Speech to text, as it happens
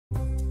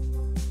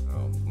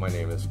My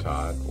name is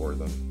Todd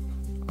Wortham.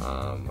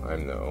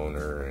 I'm the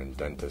owner and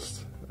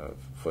dentist of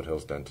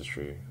Foothills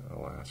Dentistry,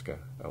 Alaska,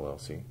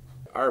 LLC.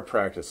 Our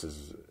practice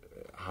has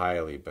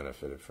highly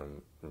benefited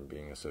from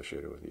being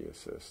associated with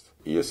eAssist.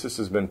 eAssist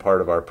has been part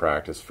of our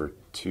practice for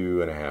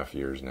 2.5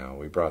 years now.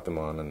 We brought them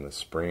on in the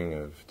spring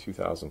of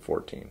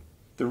 2014.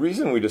 The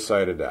reason we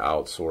decided to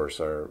outsource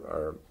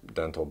our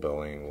dental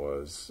billing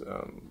was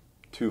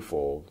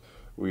twofold.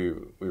 We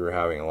were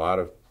having a lot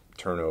of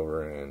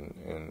turnover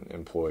in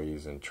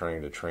employees, and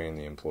trying to train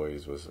the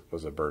employees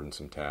was a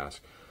burdensome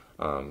task.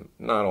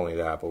 Not only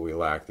that, but we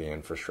lacked the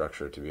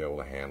infrastructure to be able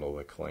to handle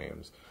the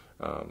claims,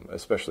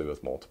 especially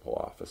with multiple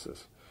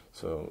offices.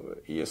 So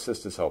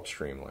eAssist has helped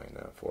streamline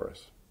that for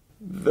us.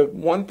 The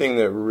one thing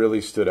that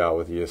really stood out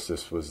with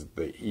eAssist was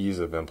the ease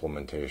of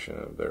implementation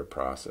of their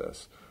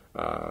process.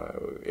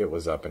 It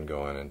was up and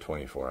going in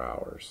 24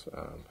 hours.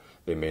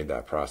 They made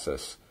that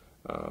process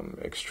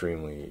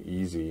extremely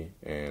easy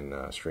and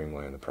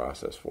streamlined the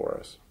process for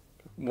us.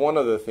 One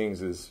of the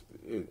things is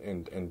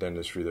in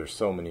dentistry, there's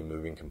so many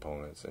moving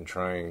components, and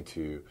trying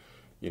to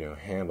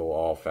handle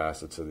all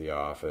facets of the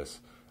office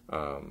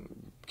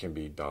can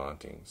be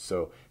daunting.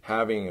 So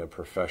having a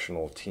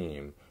professional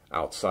team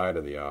outside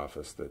of the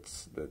office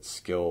that's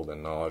skilled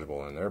and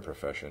knowledgeable in their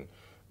profession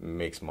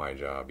makes my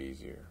job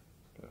easier.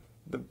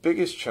 The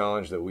biggest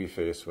challenge that we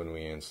faced when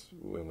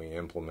we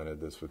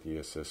implemented this with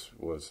eAssist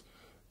was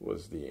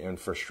the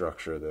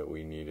infrastructure that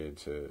we needed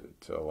to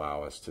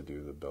allow us to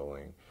do the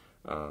billing.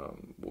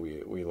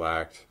 We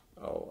lacked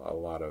a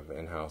lot of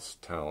in-house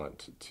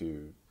talent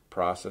to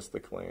process the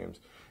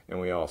claims, and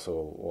we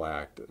also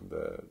lacked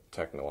the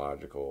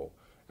technological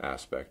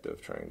aspect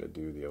of trying to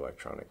do the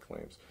electronic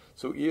claims.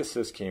 So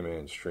eAssist came in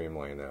and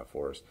streamlined that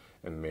for us,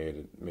 and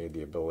made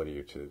the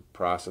ability to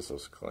process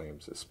those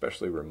claims,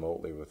 especially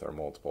remotely with our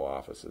multiple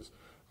offices,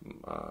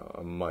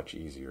 a much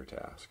easier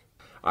task.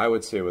 I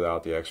would say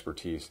without the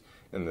expertise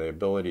and the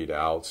ability to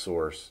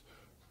outsource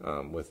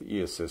with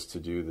eAssist to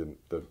do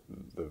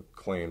the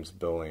claims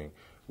billing,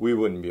 we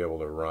wouldn't be able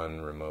to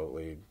run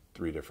remotely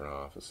 3 different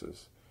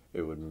offices.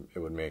 It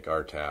would make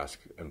our task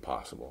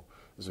impossible,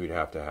 because we'd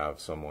have to have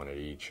someone at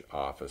each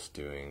office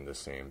doing the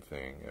same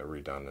thing, a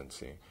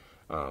redundancy.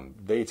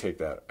 They take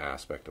that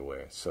aspect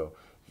away, so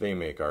they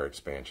make our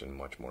expansion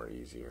much more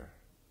easier.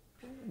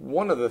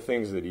 One of the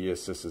things that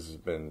eAssist has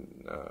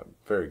been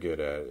very good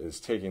at is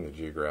taking the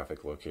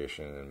geographic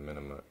location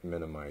and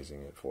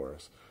minimizing it for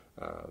us.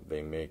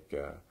 They make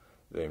the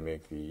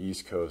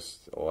East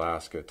Coast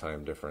Alaska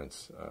time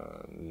difference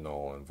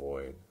null and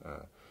void.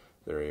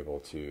 They're able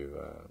to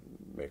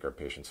make our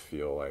patients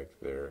feel like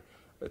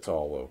it's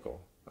all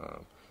local.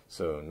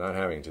 So not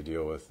having to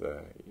deal with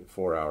the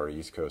 4-hour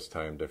East Coast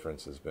time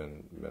difference has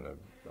been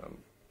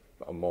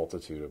a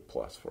multitude of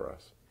plus for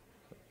us.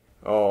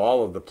 Oh,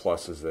 all of the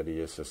pluses that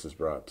eAssist has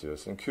brought to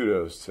us, and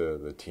kudos to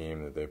the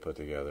team that they put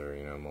together.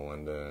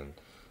 Melinda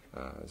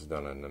has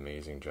done an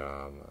amazing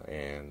job,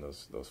 and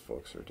those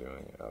folks are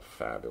doing a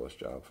fabulous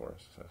job for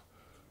us.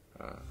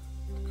 So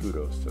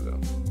kudos to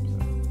them.